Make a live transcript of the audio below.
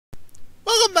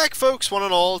Welcome back, folks, one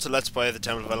and all, to Let's Play the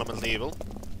Temple of Elemental Evil.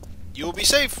 You will be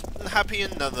safe and happy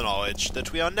in the knowledge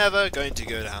that we are never going to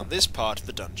go down this part of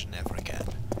the dungeon ever again.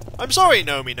 I'm sorry,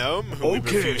 Gnomey Gnome, who we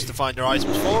refused to find your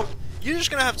items for. You're just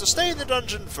gonna have to stay in the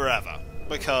dungeon forever.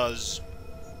 Because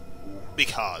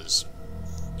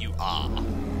you are.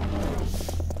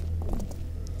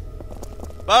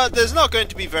 But there's not going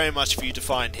to be very much for you to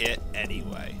find here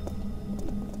anyway.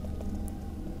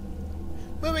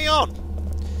 Moving on.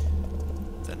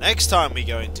 The next time we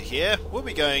go into here, we'll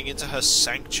be going into her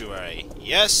sanctuary.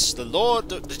 Yes, the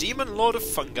demon lord of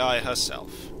fungi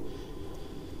herself.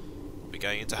 We'll be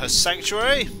going into her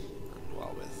sanctuary, and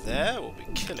while we're there, we'll be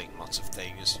killing lots of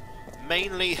things.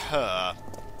 Mainly her.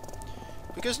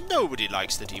 Because nobody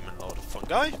likes the demon lord of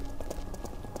fungi.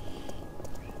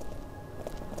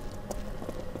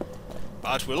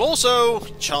 But we'll also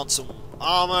enchant some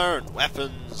armor and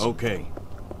weapons. Okay.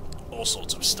 All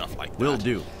sorts of stuff like that. Will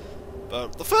do.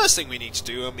 But the first thing we need to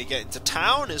do when we get into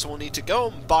town is we'll need to go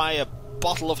and buy a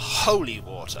bottle of holy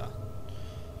water.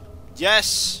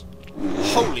 Yes,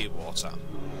 holy water.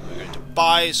 We're going to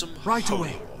buy some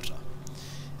holy water.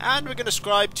 And we're going to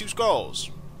scribe 2 scrolls.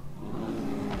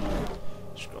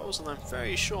 Scrolls that I'm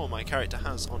very sure my character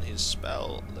has on his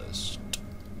spell list.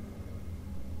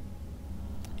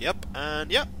 Yep,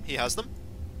 and yep, he has them,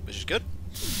 which is good.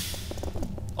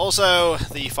 Also,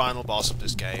 the final boss of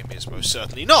this game is most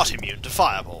certainly not immune to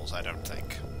fireballs, I don't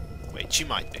think. Wait, she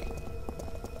might be.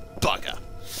 Bugger.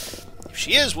 If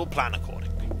she is, we'll plan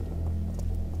accordingly.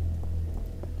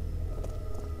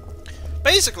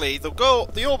 Basically, the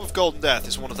Orb of Golden Death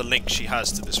is one of the links she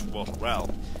has to this mortal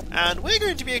realm, and we're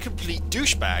going to be a complete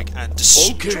douchebag and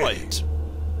destroy it.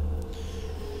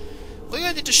 We're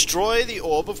going to destroy the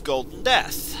Orb of Golden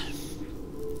Death.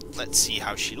 Let's see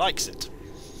how she likes it.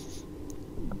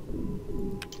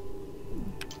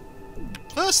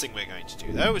 First thing we're going to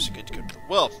do, though, is we're going to go to the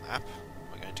world map.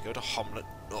 We're going to go to Homlet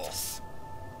North.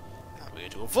 And we're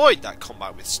going to avoid that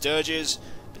combat with Sturges,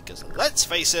 because let's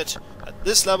face it, at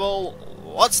this level,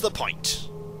 what's the point?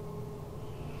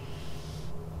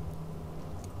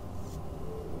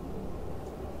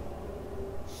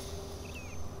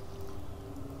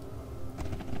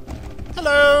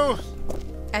 Hello!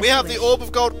 We have the Orb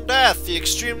of Golden Death, the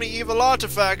extremely evil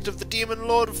artifact of the Demon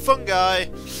Lord of Fungi.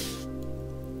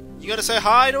 You gonna say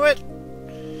hi to it?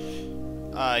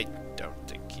 I don't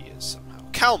think he is somehow.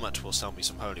 Calmet will sell me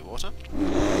some holy water.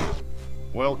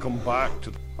 Welcome back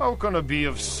to... How can I be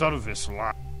of service,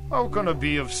 lad? How can I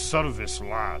be of service,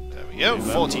 lad? There we go,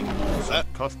 14.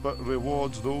 Cuthbert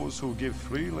rewards those who give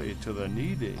freely to the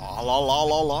needy. La la la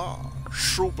la la.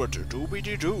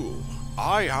 Shooba-doo-doo-be-doo-doo.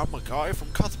 I am a guy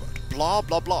from Cuthbert. Blah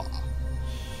blah blah.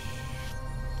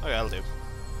 Okay, that'll do.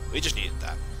 We just needed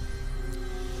that.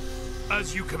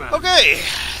 As you command. Okay,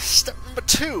 step number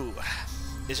 2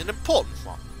 is an important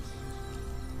one.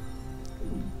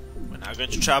 We're now going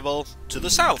to travel to the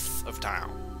south of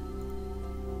town.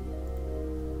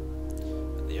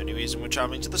 And the only reason we're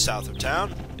traveling to the south of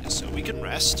town is so we can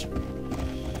rest.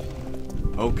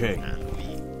 Okay.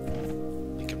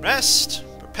 And we can rest,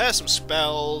 prepare some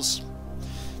spells,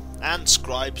 and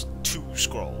scribe 2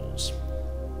 scrolls.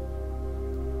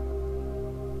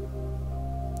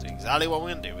 That's exactly what we're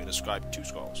going to do. We're going to scribe 2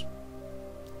 scrolls.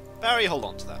 Barry, hold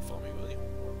on to that for me, will you?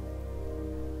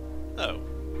 Oh.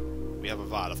 We have a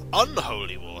vial of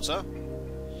unholy water.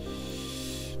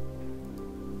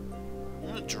 I'm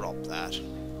going to drop that.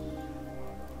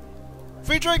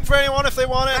 Free drink for anyone if they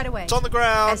want it. Right away. It's on the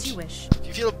ground. As you wish. If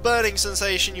you feel a burning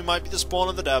sensation, you might be the spawn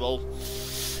of the devil.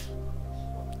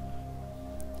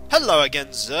 Hello again,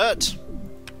 Zert.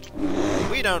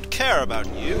 We don't care about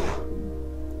you.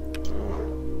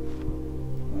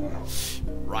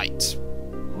 Right.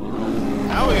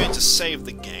 Now we're going to save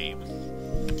the game.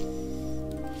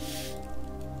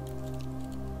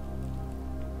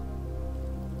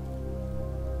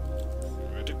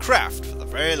 We're going to craft for the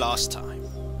very last time.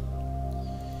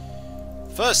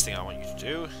 First thing I want you to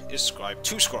do is scribe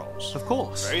 2 scrolls. Of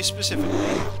course. Very specifically.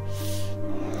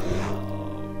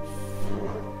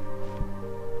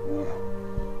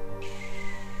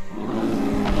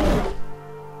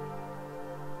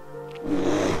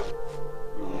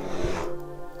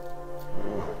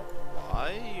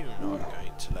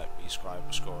 Scribe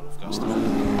a scroll of Gustav.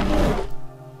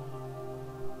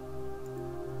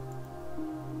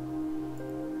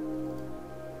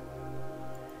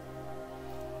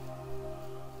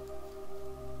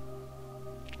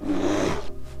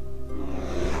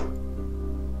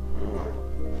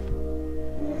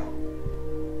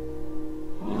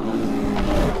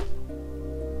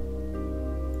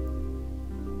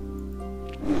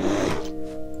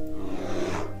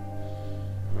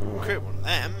 create one of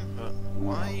them, but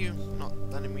why are you not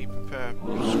letting me prepare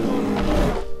a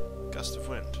scroll? Gust of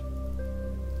wind.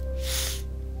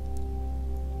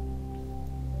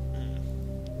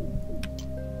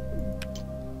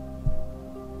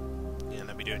 Yeah,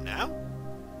 let me do it now?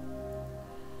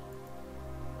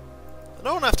 I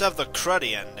don't have to have the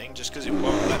cruddy ending just because it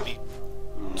won't let me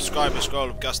describe a scroll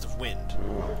of Gust of Wind.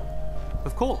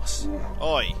 Of course.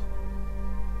 Oi.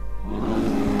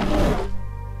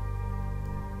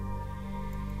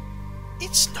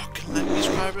 It's not going to let me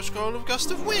describe a scroll of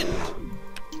Gust of Wind.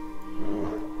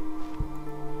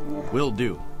 Will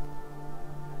do.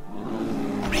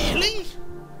 Really?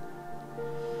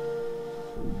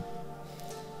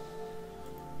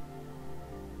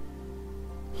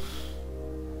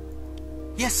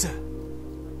 Yes, sir.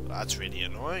 That's really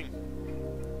annoying.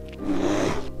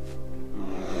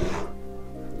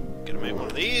 Gonna make one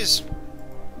of these.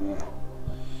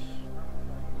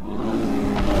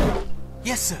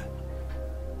 Yes, sir.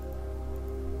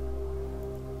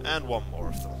 And one more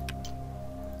of them.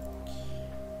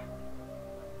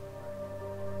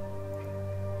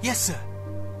 Yes, sir.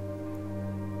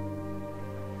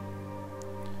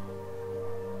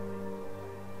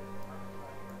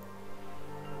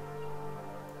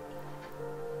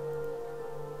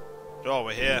 Oh,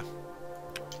 we're here.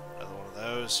 Another one of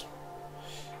those.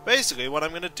 Basically, what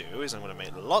I'm going to do is I'm going to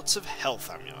make lots of health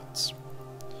amulets.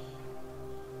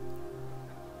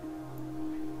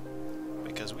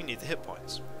 Because we need the hit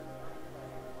points.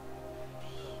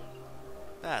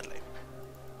 Badly.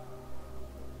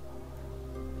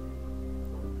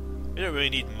 We don't really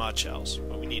need much else,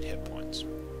 but we need hit points.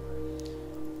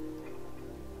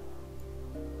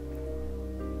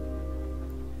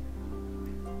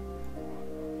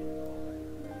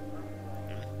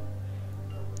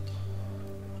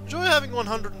 Enjoy having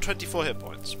 124 hit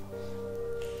points.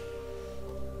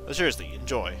 But seriously,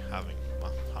 enjoy having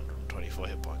 124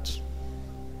 hit points.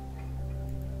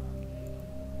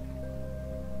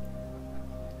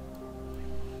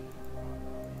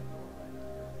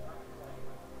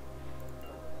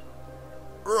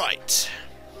 Right.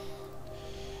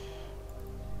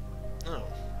 Oh.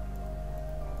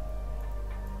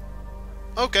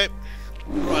 Okay.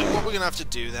 Right, what we're gonna have to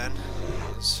do then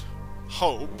is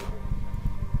hope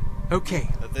Okay.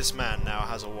 that this man now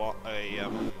has a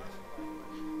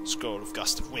scroll of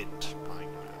Gust of Wind lying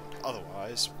around.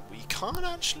 Otherwise, we can't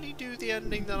actually do the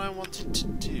ending that I wanted to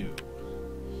do.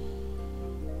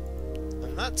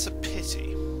 And that's a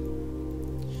pity.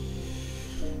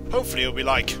 Hopefully he'll be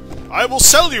like, I will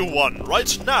sell you one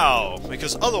right now,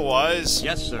 because otherwise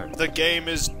Yes, sir. the game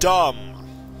is dumb.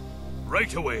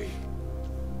 Right away.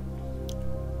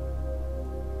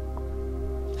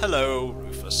 Hello,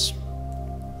 Rufus.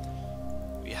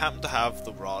 We happen to have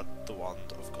the Wand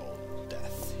of Golden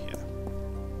Death here.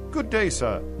 Good day,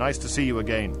 sir. Nice to see you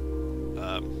again.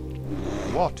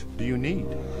 What do you need?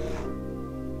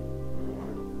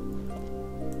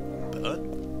 Bert?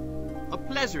 A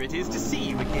pleasure it is to see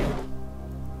you again.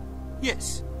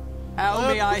 Yes. How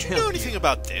may I would you help know anything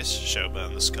about this,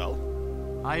 Showburn the Skull?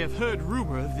 I have heard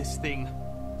rumor of this thing.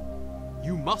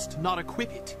 You must not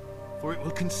equip it, for it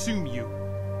will consume you.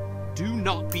 Do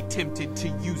not be tempted to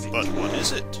use it. But what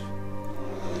is it?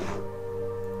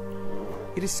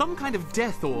 It is some kind of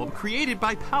death orb created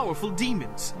by powerful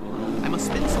demons. I must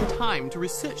spend some time to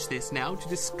research this now to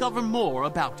discover more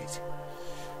about it.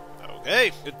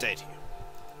 Okay, good day to you.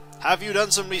 Have you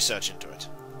done some research into it?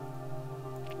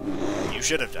 You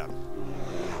should have done.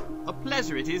 A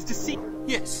pleasure it is to see.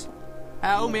 Yes.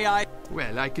 How may I...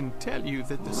 Well, I can tell you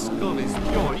that the skull is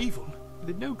pure evil.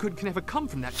 That no good can ever come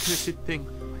from that cursed thing.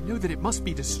 I know that it must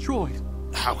be destroyed.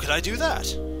 How could I do that?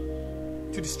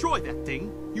 To destroy that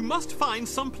thing, you must find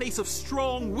some place of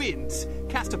strong winds,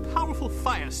 cast a powerful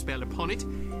fire spell upon it,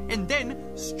 and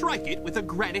then strike it with a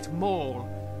granite maul.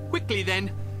 Quickly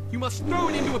then, you must throw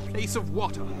it into a place of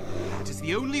water. It is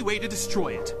the only way to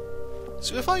destroy it.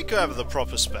 So if I grab the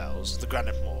proper spells, the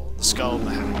Granite Maul, the Skull and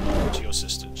the Hand, to your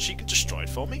sister, she can destroy it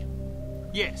for me?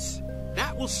 Yes,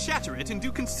 that will shatter it and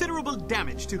do considerable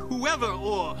damage to whoever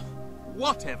or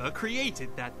whatever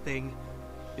created that thing.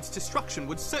 Its destruction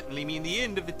would certainly mean the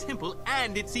end of the temple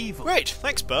and its evil. Great,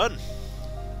 thanks, Burn.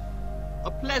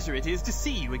 A pleasure it is to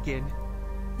see you again.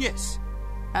 Yes.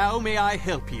 How may I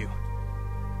help you?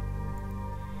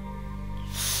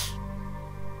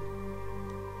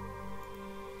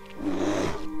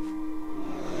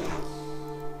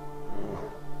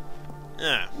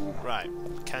 Ah, right.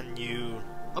 Can you...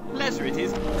 A pleasure it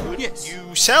is. Yes.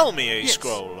 You sell me a Yes.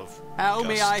 scroll of... How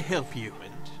may Gust I help you?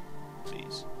 Wind?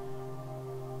 Please.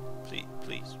 Please,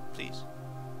 please, please.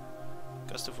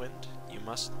 Gust of Wind, you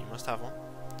must have one.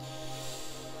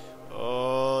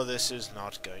 Oh, this is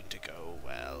not going to go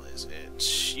well, is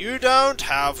it? You don't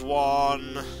have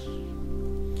one.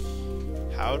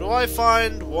 How do I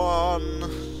find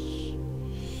one?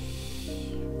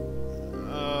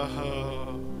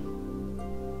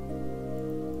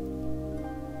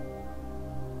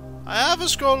 I have a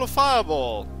scroll of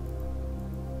fireball.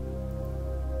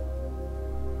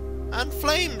 And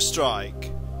flame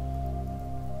strike.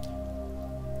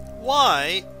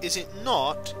 Why is it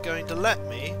not going to let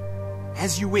me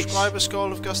As you wish. prescribe a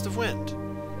scroll of gust of wind?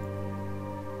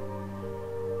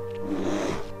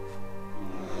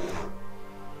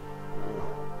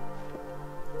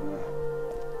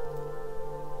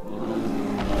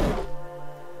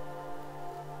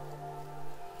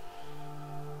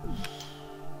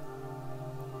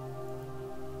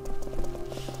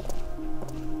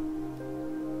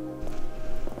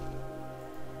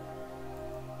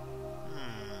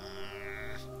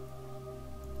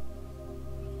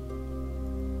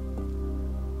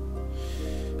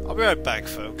 I'll be right back,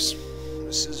 folks.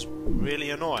 This is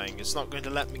really annoying. It's not going to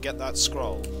let me get that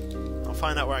scroll. I'll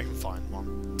find out where I can find one.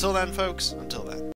 Until then, folks, until then.